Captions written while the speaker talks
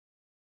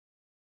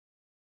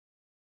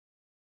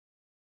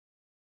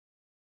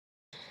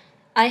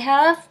I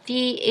have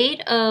the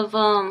Eight of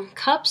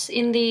Cups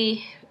in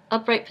the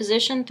upright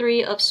position,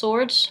 Three of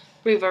Swords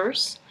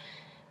reverse,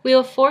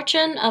 Wheel of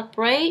Fortune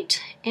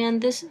upright,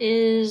 and this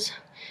is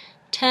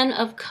Ten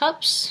of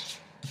Cups.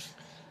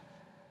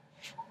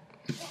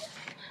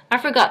 I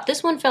forgot,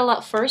 this one fell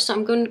out first, so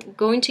I'm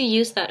going to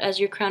use that as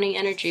your crowning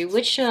energy,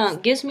 which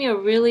gives me a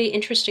really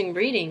interesting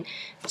reading.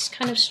 It's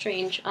kind of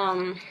strange.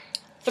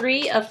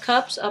 Three of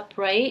Cups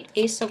upright,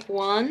 Ace of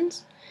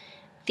Wands,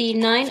 the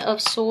Nine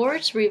of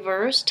Swords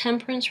reverse,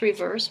 Temperance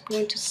reverse. I'm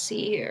going to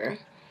see here.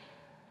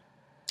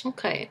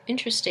 Okay,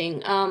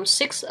 interesting.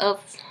 Six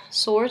of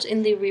Swords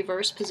in the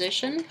reverse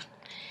position,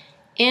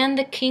 and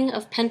the King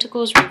of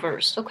Pentacles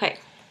reversed. Okay.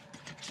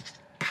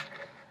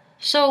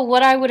 So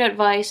what I would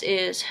advise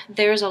is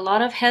there's a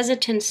lot of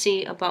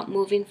hesitancy about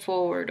moving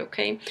forward,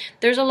 okay?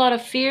 There's a lot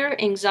of fear,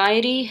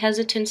 anxiety,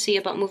 hesitancy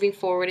about moving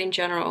forward in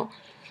general.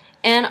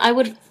 And I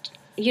would,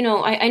 you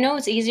know, I know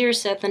it's easier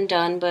said than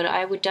done, but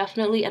I would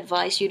definitely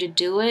advise you to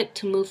do it,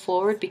 to move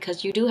forward,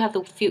 because you do have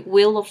the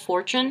Wheel of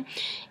Fortune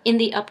in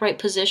the upright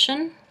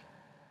position.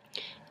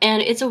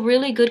 And it's a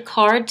really good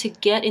card to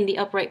get in the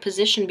upright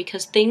position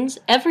because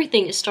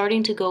everything is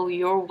starting to go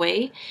your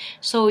way.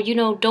 So, you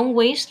know, don't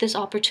waste this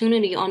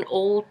opportunity on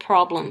old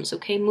problems,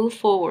 okay? Move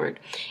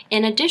forward.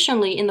 And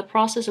additionally, in the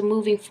process of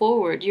moving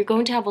forward, you're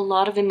going to have a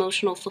lot of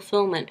emotional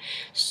fulfillment.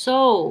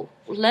 So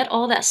let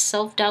all that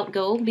self-doubt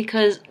go,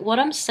 because what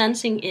I'm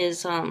sensing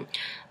is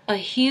a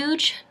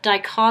huge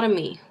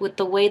dichotomy with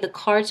the way the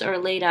cards are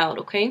laid out,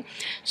 okay?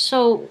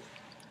 So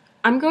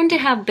I'm going to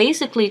have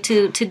basically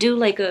to do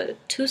like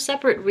two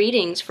separate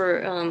readings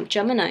for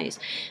Geminis,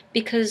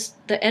 because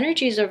the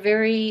energies are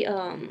very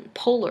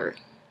polar.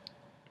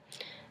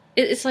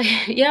 It's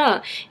like,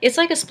 yeah, it's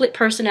like a split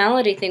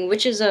personality thing,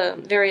 which is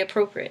very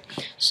appropriate.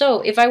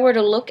 So if I were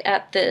to look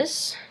at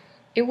this,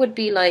 it would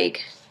be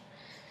like,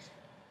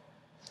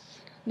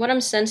 what I'm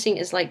sensing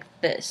is like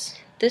this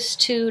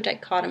two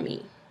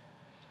dichotomy.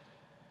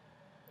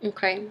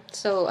 Okay,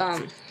 so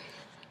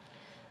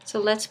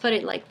let's put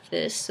it like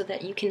this so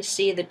that you can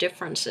see the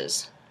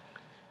differences.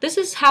 This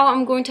is how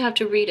I'm going to have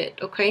to read it,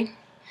 okay?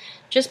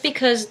 Just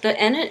because the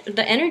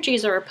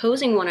energies are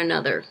opposing one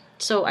another,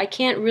 so I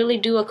can't really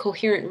do a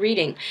coherent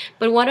reading.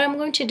 But what I'm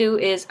going to do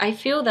is, I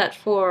feel that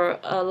for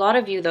a lot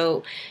of you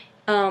though,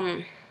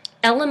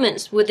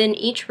 elements within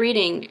each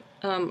reading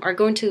are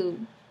going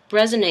to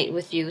resonate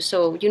with you.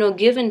 So, you know,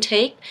 give and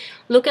take,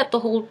 look at the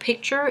whole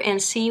picture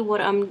and see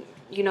what I'm,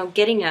 you know,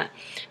 getting at.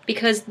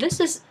 Because this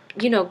is,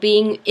 you know,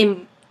 being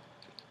in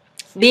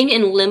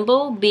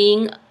limbo,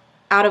 being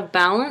out of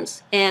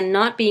balance, and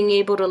not being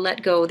able to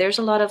let go. There's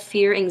a lot of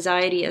fear,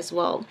 anxiety as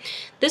well.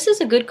 This is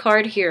a good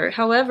card here.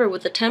 However,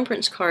 with the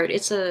Temperance card,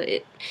 it's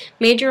a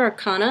major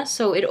arcana,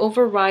 so it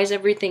overrides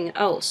everything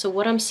else. So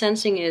what I'm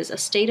sensing is a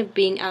state of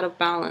being out of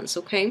balance,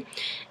 okay?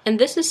 And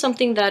this is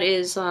something that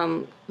is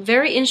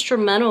very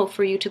instrumental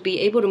for you to be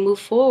able to move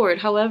forward.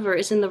 However,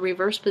 it's in the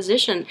reverse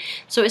position.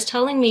 So it's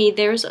telling me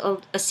there's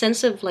a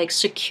sense of like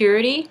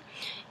security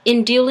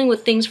in dealing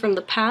with things from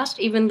the past,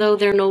 even though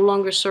they're no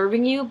longer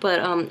serving you, but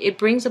it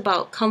brings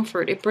about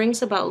comfort. It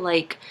brings about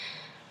like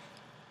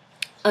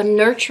a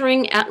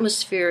nurturing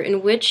atmosphere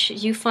in which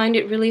you find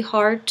it really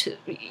hard to,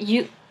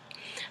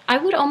 I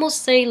would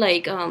almost say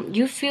like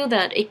you feel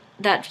that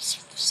that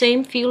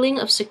same feeling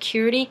of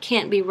security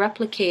can't be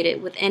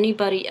replicated with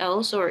anybody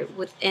else or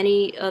with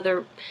any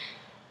other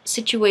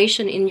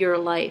situation in your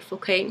life,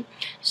 okay?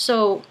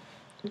 So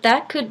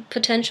that could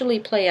potentially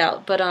play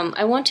out, but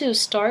I want to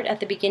start at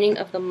the beginning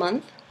of the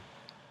month.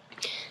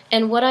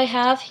 And what I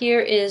have here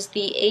is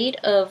the Eight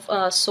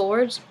of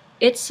Swords.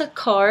 It's a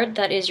card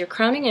that is your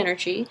crowning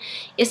energy.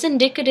 It's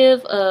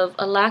indicative of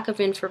a lack of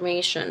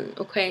information,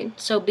 okay?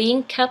 So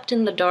being kept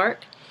in the dark,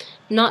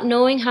 not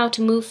knowing how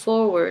to move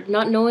forward,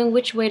 not knowing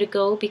which way to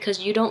go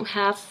because you don't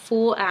have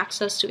full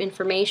access to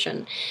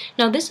information.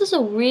 Now, this is a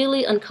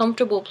really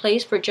uncomfortable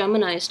place for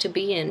Geminis to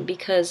be in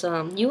because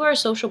you are a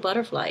social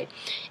butterfly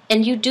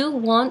and you do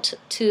want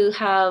to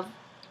have.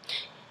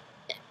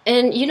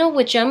 And you know,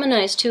 with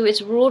Geminis too,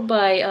 it's ruled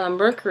by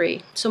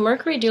Mercury. So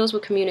Mercury deals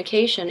with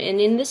communication.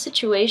 And in this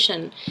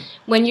situation,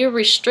 when you're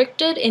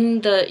restricted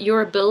in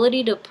your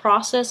ability to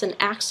process and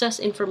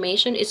access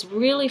information, it's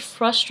really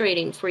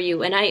frustrating for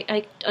you. And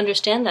I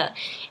understand that.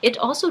 It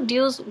also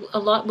deals a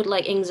lot with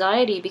like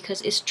anxiety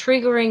because it's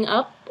triggering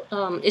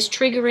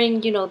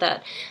you know,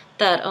 that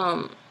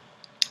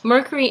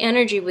Mercury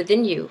energy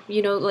within you.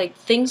 You know, like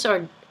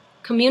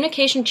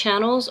communication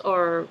channels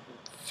are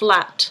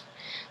flat.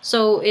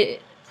 So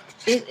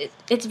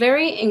it's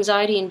very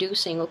anxiety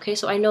inducing, okay?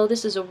 So I know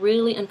this is a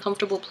really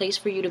uncomfortable place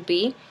for you to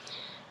be.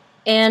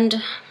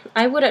 And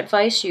I would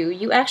advise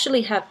you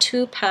actually have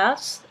two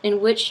paths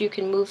in which you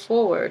can move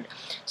forward.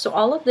 So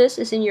all of this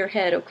is in your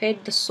head, okay?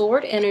 The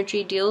Sword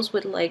energy deals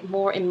with like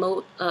more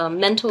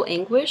mental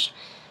anguish.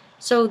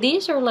 So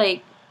these are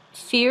like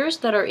fears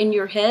that are in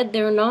your head.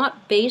 They're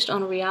not based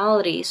on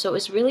reality. So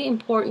it's really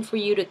important for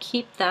you to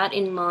keep that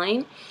in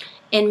mind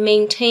and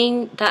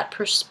maintain that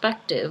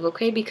perspective,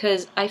 okay?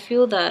 Because I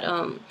feel that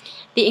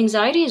the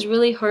anxiety is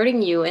really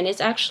hurting you, and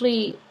it's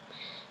actually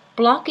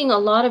blocking a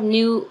lot of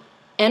new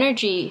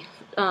energy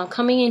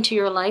coming into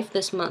your life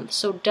this month.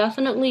 So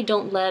definitely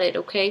don't let it,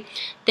 okay?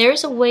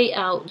 There's a way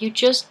out. You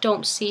just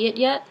don't see it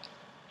yet.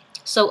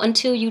 So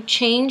until you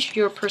change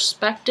your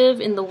perspective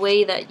in the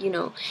way that, you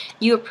know,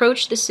 you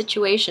approach this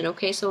situation,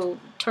 okay? So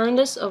turn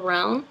this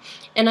around,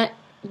 and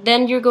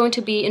then you're going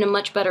to be in a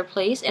much better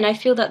place. And I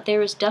feel that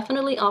there is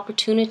definitely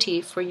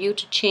opportunity for you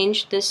to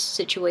change this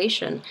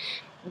situation.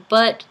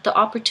 But the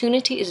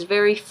opportunity is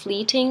very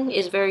fleeting,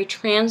 is very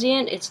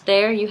transient. It's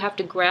there. You have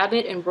to grab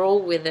it and roll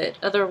with it.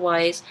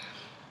 Otherwise,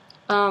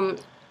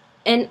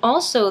 and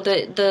also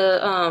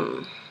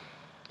the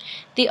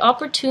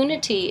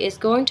opportunity is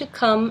going to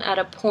come at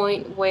a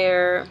point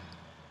where,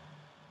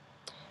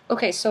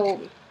 okay,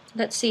 so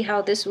let's see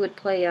how this would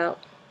play out.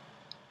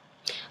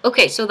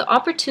 Okay, so the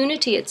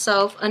opportunity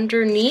itself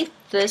underneath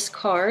this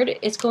card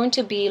is going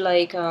to be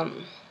like,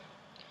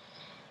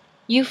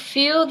 you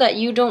feel that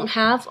you don't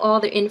have all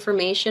the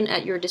information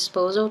at your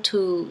disposal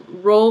to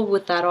roll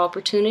with that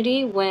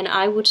opportunity, when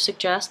I would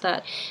suggest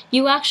that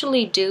you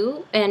actually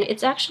do, and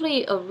it's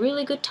actually a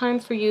really good time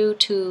for you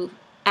to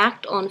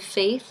act on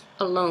faith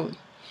alone.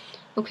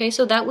 Okay,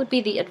 so that would be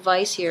the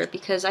advice here,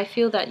 because I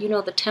feel that, you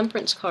know, the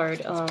Temperance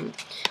card,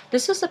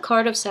 this is a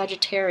card of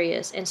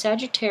Sagittarius, and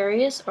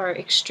Sagittarius are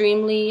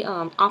extremely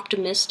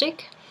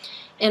optimistic,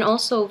 and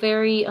also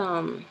very,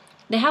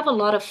 they have a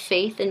lot of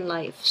faith in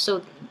life.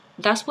 So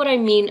that's what I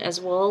mean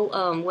as well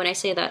when I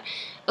say that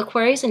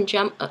Aquarius and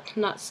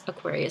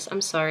Sagittarius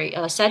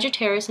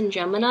and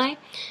Gemini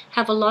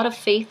have a lot of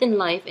faith in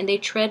life, and they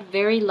tread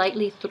very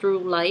lightly through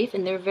life,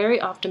 and they're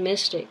very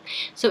optimistic.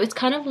 So it's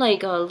kind of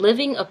like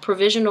living a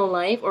provisional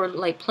life, or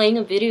like playing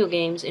a video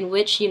games in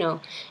which, you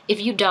know,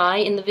 if you die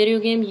in the video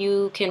game,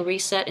 you can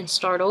reset and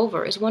start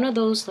over. It's one of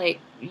those, like,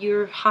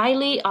 you're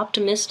highly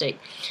optimistic.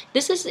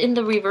 This is in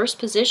the reverse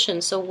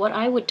position, so what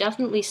I would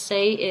definitely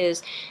say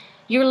is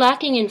you're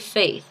lacking in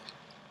faith.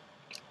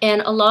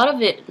 And a lot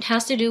of it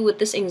has to do with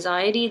this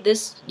anxiety,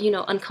 this, you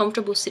know,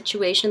 uncomfortable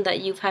situation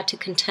that you've had to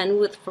contend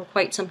with for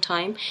quite some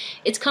time.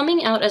 It's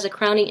coming out as a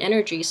crowning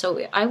energy.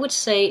 So I would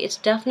say it's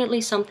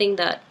definitely something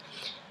that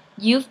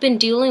you've been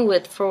dealing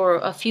with for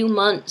a few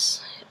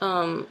months,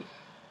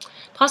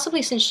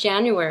 possibly since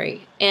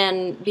January.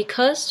 And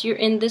because you're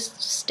in this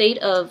state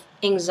of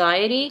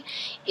anxiety,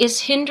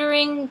 it's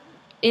hindering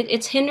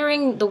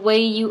the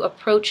way you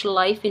approach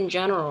life in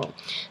general.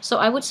 So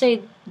I would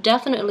say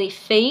definitely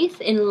faith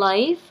in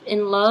life,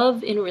 in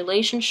love, in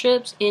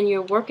relationships, in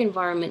your work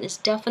environment is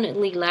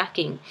definitely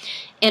lacking.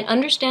 And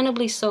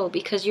understandably so,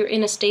 because you're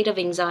in a state of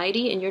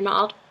anxiety and you're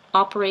not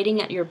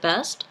operating at your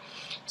best.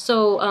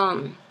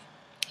 So,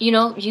 you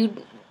know,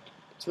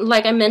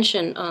 like I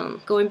mentioned,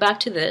 going back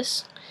to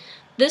this,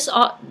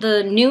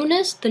 the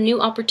newness, the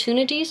new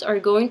opportunities are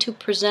going to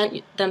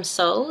present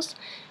themselves.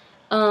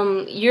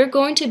 You're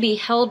going to be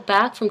held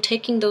back from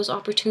taking those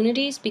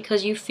opportunities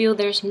because you feel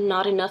there's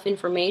not enough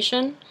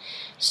information.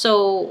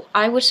 So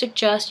I would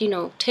suggest, you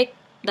know, take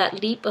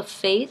that leap of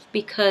faith,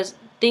 because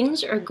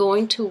things are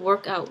going to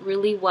work out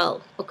really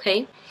well,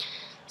 okay?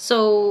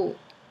 So,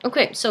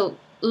 okay, so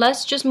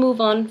let's just move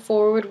on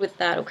forward with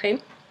that, okay?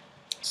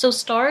 So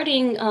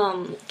starting,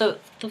 the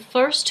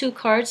first two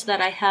cards that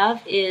I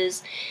have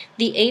is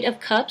the Eight of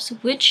Cups,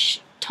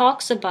 which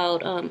talks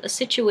about a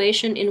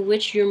situation in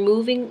which you're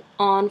moving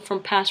on from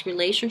past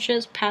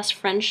relationships, past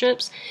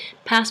friendships,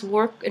 past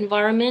work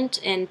environment,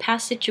 and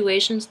past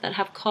situations that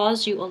have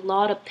caused you a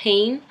lot of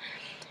pain,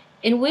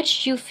 in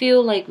which you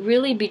feel like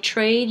really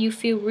betrayed, you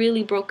feel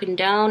really broken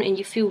down, and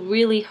you feel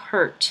really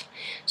hurt.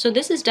 So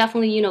this is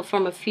definitely, you know,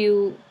 from a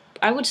few,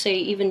 I would say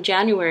even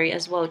January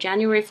as well,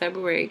 January,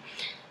 February.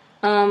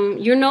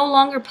 You're no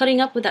longer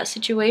putting up with that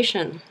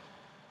situation.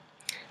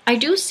 I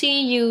do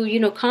see you, you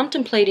know,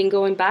 contemplating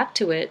going back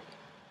to it.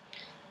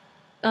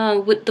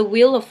 With the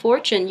Wheel of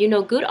Fortune, you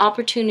know, good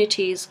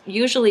opportunities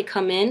usually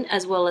come in,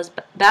 as well as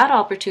bad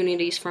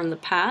opportunities from the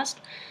past.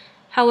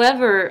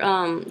 However,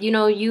 you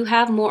know, you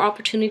have more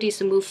opportunities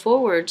to move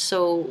forward.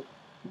 So,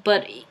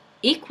 but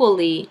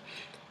equally,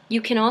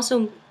 you can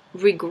also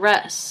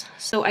regress.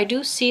 So I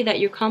do see that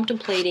you're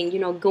contemplating, you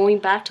know, going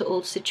back to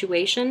old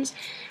situations.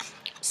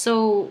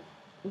 So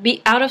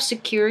be out of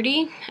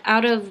security,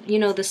 out of, you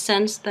know, the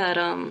sense that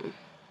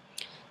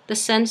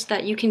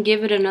you can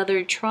give it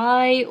another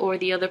try, or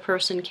the other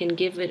person can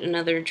give it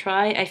another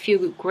try. I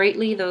feel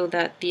greatly though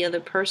that the other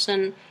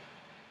person,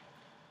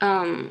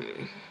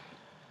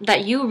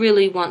 that you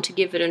really want to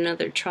give it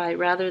another try,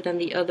 rather than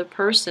the other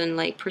person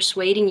like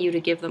persuading you to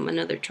give them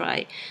another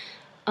try.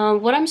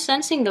 What I'm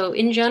sensing though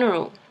in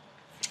general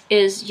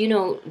is, you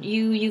know,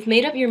 you've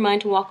made up your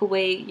mind to walk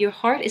away. Your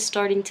heart is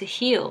starting to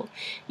heal.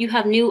 You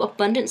have new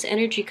abundance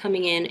energy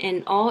coming in,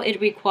 and all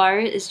it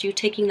requires is you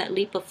taking that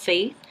leap of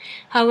faith.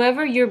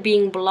 However, you're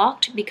being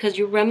blocked because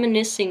you're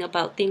reminiscing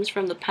about things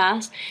from the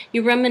past.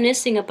 You're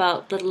reminiscing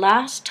about the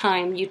last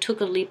time you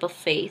took a leap of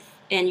faith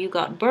and you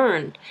got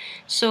burned.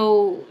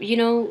 So, you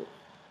know,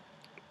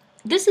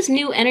 this is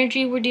new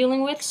energy we're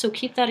dealing with, so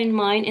keep that in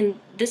mind.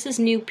 And this is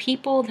new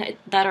people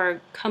that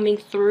are coming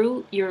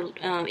through your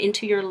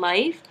into your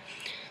life.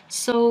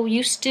 So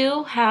you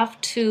still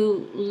have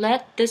to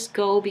let this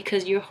go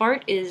because your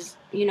heart is,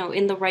 you know,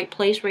 in the right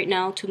place right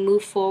now to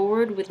move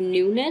forward with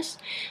newness.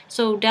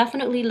 So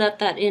definitely let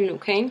that in,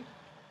 okay?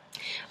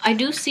 I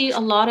do see a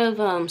lot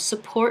of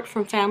support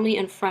from family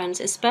and friends,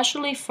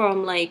 especially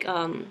from like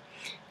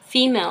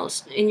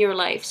females in your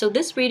life. So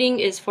this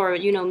reading is for,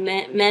 you know,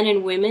 men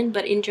and women,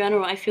 but in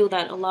general, I feel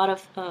that a lot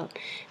of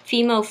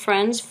female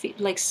friends,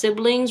 like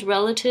siblings,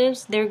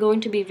 relatives, they're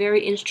going to be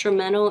very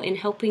instrumental in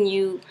helping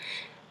you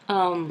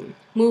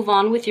move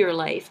on with your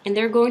life, and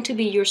they're going to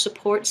be your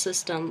support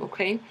system,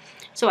 okay?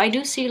 So I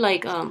do see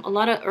like a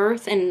lot of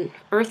earth and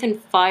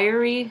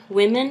fiery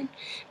women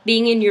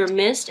being in your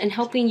midst and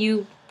helping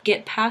you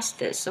get past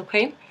this,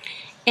 okay?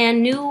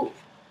 And new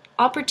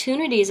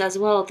opportunities as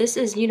well. This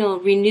is, you know,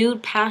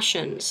 renewed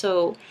passion.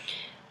 So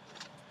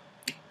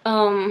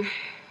um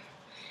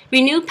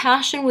renew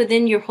passion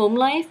within your home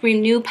life,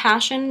 renew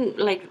passion,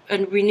 like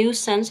a renewed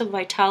sense of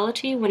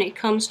vitality when it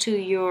comes to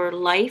your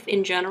life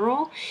in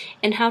general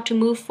and how to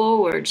move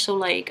forward. So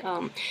like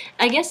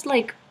I guess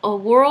like a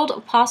world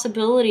of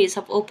possibilities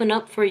have opened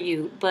up for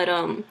you, but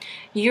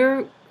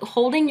you're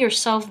holding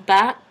yourself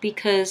back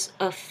because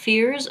of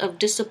fears of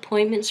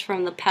disappointments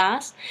from the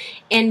past,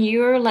 and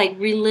you're like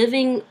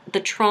reliving the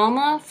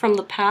trauma from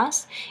the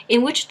past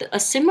in which a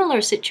similar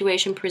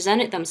situation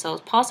presented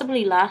themselves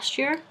possibly last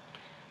year.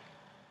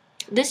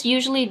 This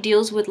usually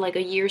deals with like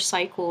a year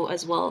cycle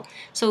as well.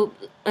 So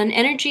an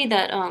energy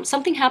that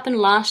something happened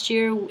last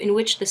year in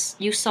which this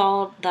you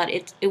saw that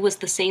it was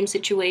the same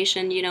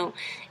situation, you know,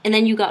 and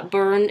then you got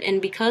burned,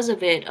 and because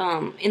of it,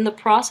 in the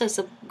process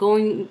of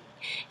going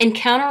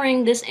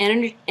encountering this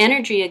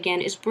energy again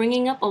is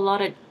bringing up a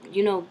lot of,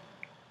 you know,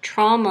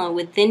 trauma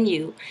within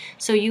you.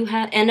 So you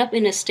end up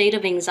in a state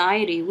of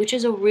anxiety, which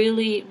is a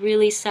really,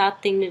 really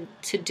sad thing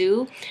to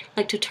do,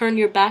 like to turn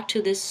your back to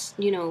this,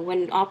 you know,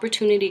 when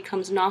opportunity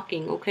comes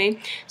knocking, okay?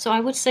 So I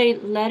would say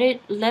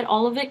let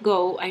all of it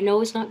go. I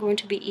know it's not going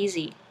to be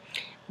easy,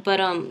 but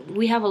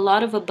we have a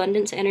lot of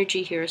abundance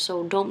energy here,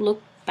 so don't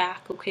look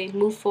back, okay?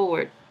 Move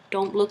forward.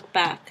 Don't look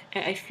back.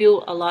 I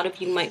feel a lot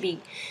of you might be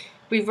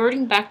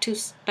reverting back to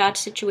bad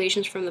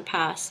situations from the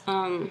past.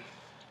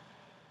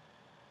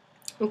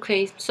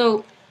 Okay,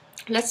 so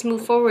let's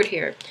move forward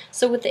here.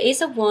 So with the Ace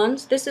of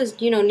Wands, this is,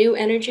 you know, new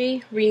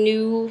energy,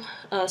 renew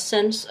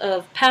sense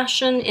of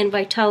passion and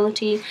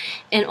vitality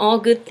and all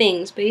good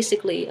things,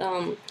 basically.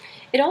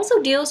 It also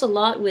deals a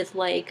lot with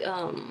like,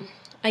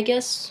 I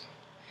guess,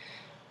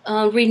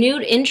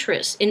 renewed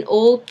interest in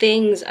old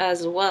things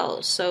as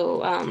well.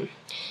 So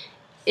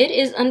it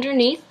is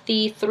underneath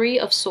the Three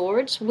of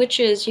Swords, which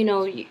is, you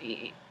know,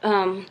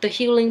 the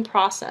healing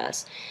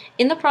process.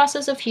 In the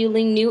process of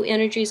healing, new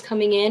energy is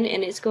coming in,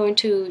 and it's going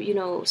to, you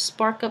know,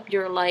 spark up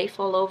your life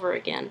all over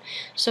again.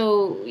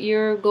 So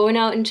you're going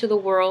out into the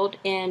world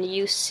and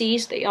you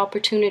seize the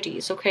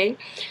opportunities, okay?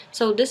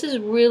 So this is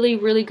really,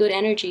 really good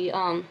energy.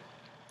 I'm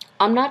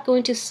not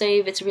going to say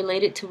if it's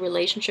related to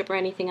relationship or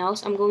anything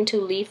else. I'm going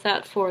to leave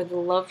that for the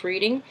love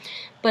reading.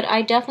 But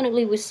I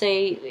definitely would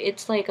say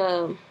it's like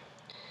a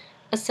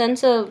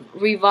sense of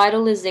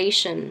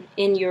revitalization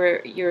in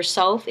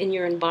yourself, in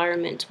your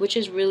environment, which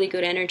is really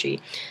good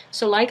energy.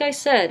 So like I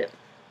said,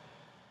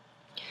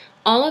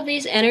 all of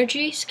these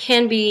energies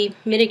can be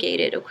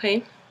mitigated,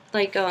 okay?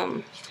 Like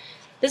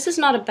this is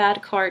not a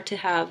bad card to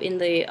have in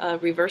the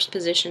reverse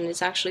position.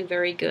 It's actually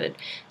very good.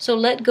 So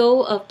let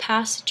go of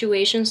past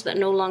situations that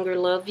no longer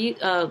love you,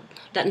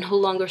 that no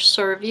longer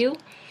serve you.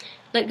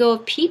 Let go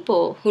of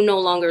people who no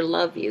longer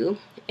love you,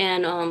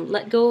 and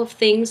let go of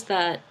things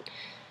that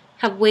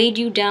have weighed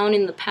you down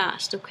in the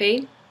past,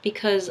 okay?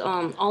 Because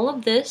all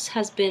of this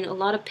has been a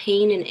lot of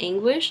pain and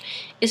anguish.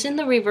 It's in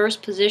the reverse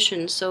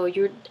position, so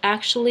you're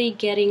actually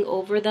getting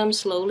over them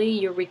slowly.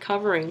 You're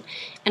recovering.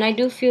 And I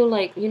do feel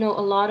like, you know,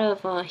 a lot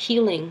of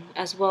healing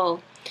as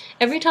well.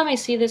 Every time I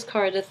see this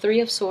card, the Three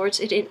of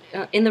Swords,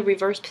 in the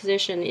reverse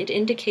position, it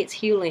indicates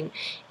healing.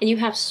 And you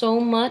have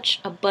so much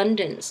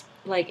abundance,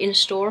 like, in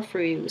store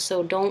for you.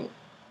 So don't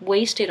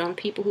waste it on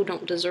people who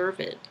don't deserve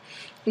it,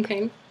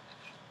 okay?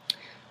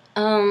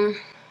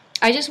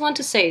 I just want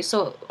to say,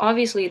 so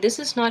obviously this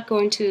is not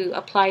going to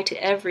apply to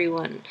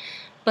everyone,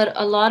 but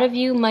a lot of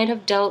you might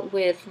have dealt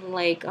with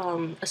like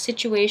a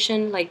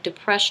situation like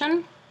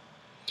depression.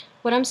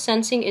 What I'm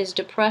sensing is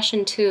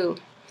depression too.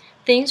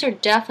 Things are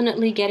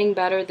definitely getting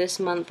better this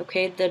month,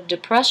 okay? The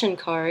depression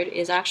card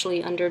is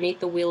actually underneath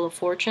the Wheel of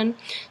Fortune,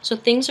 so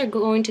things are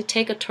going to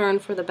take a turn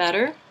for the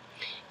better.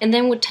 And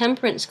then with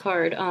Temperance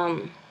card,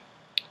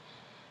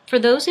 for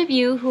those of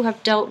you who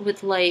have dealt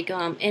with like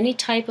any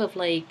type of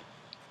like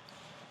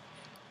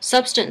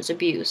substance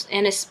abuse,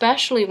 and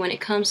especially when it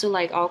comes to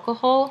like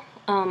alcohol,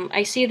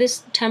 I see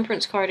this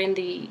Temperance card in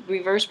the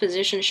reverse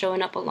position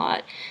showing up a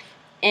lot.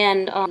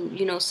 And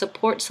you know,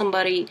 support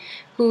somebody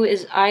who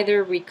is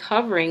either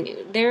recovering,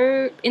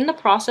 they're in the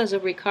process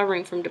of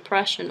recovering from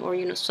depression or,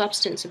 you know,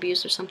 substance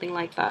abuse or something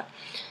like that.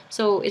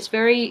 So it's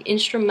very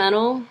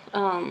instrumental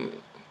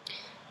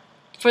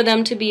for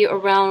them to be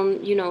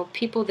around, you know,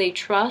 people they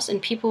trust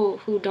and people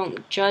who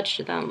don't judge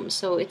them.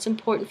 So it's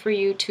important for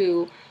you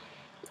to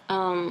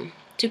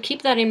to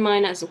keep that in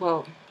mind as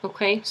well.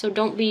 Okay, so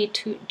don't be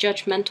too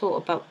judgmental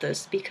about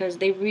this, because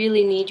they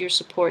really need your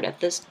support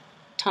at this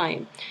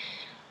time.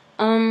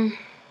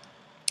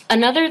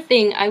 Another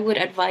thing I would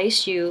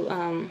advise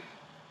you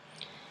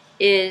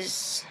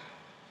is,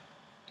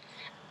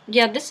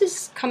 yeah, this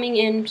is coming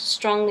in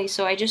strongly,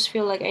 so I just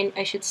feel like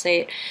I should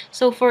say it.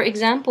 So for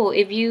example,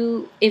 if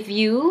you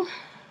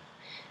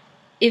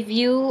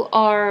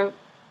are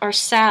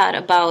sad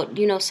about,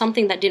 you know,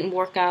 something that didn't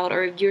work out,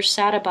 or if you're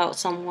sad about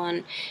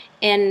someone,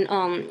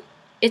 and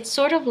it's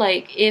sort of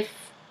like, if,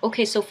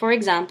 okay, so for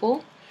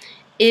example,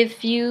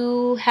 if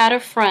you had a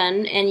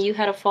friend and you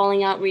had a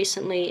falling out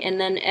recently, and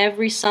then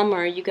every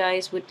summer you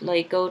guys would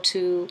like go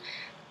to,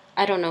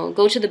 I don't know,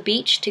 go to the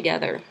beach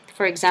together,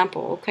 for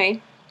example,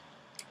 okay?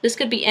 This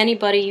could be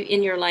anybody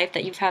in your life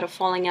that you've had a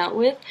falling out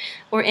with,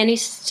 or any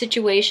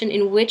situation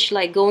in which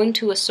like going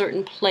to a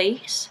certain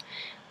place,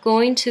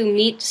 going to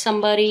meet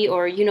somebody,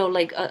 or, you know,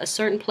 like a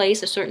certain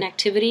place, a certain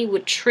activity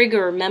would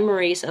trigger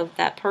memories of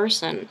that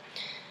person.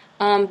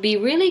 Be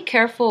really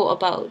careful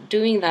about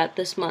doing that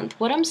this month.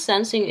 What I'm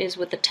sensing is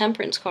with the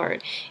Temperance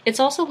card, it's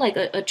also like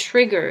a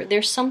trigger.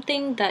 There's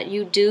something that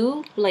you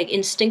do like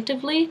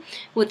instinctively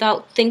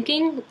without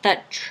thinking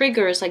that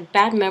triggers like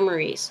bad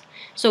memories.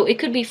 So it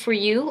could be for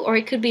you, or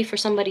it could be for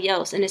somebody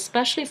else. And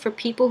especially for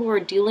people who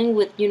are dealing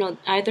with, you know,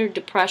 either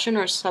depression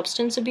or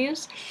substance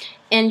abuse,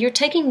 and you're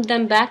taking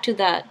them back to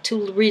that,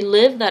 to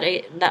relive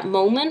that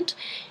moment,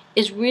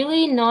 is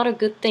really not a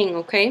good thing,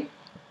 okay?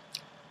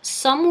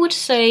 Some would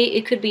say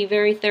it could be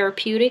very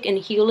therapeutic and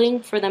healing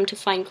for them to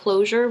find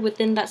closure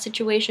within that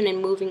situation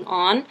and moving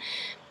on.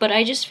 But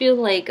I just feel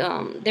like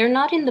they're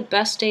not in the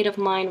best state of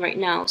mind right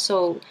now.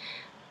 So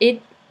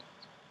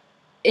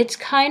it's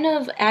kind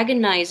of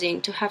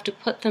agonizing to have to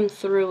put them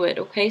through it,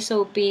 okay?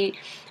 So be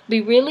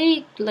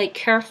really like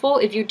careful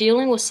if you're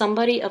dealing with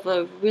somebody of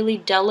a really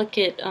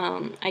delicate,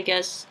 I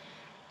guess,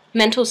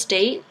 mental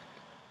state.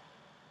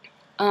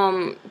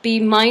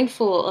 Be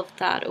mindful of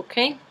that,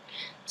 okay?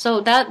 So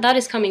that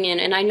is coming in,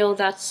 and I know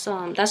that's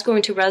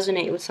going to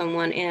resonate with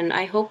someone, and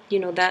I hope, you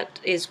know, that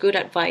is good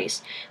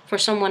advice for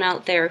someone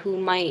out there who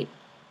might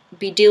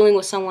be dealing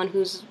with someone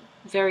who's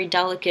very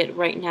delicate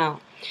right now.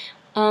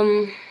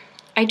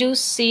 I do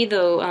see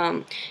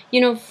though,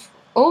 you know,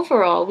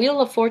 overall,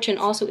 Wheel of Fortune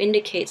also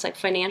indicates like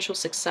financial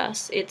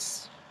success.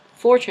 It's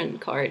Fortune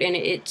card, and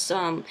it's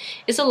a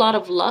lot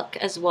of luck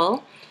as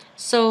well.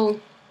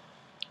 So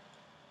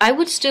I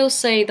would still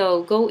say,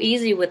 though, go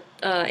easy with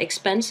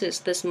expenses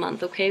this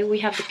month, okay? We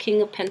have the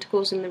King of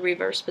Pentacles in the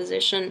reverse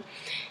position.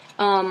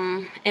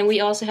 And we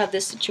also have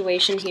this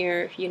situation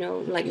here, you know,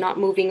 like not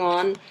moving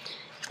on.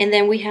 And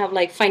then we have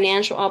like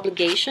financial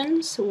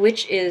obligations,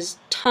 which is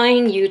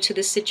tying you to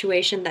the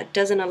situation that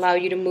doesn't allow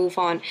you to move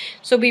on.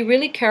 So be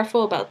really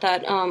careful about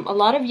that. A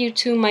lot of you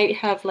too might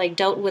have like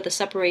dealt with a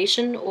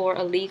separation or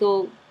a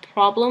legal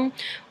problem,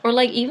 or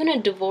like even a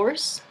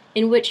divorce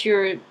in which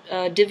you're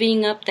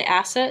divvying up the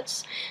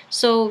assets.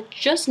 So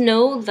just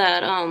know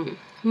that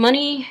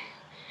money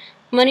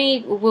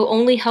will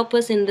only help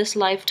us in this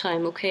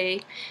lifetime,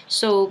 okay?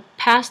 So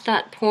past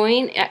that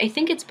point, I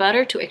think it's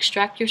better to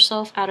extract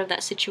yourself out of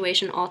that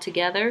situation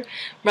altogether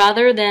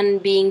rather than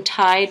being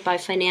tied by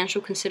financial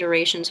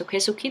considerations, okay?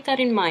 So keep that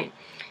in mind.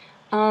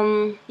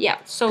 Yeah,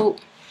 so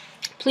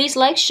please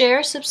like,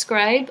 share,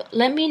 subscribe.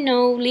 Let me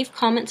know, leave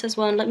comments as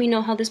well, and let me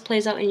know how this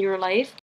plays out in your life.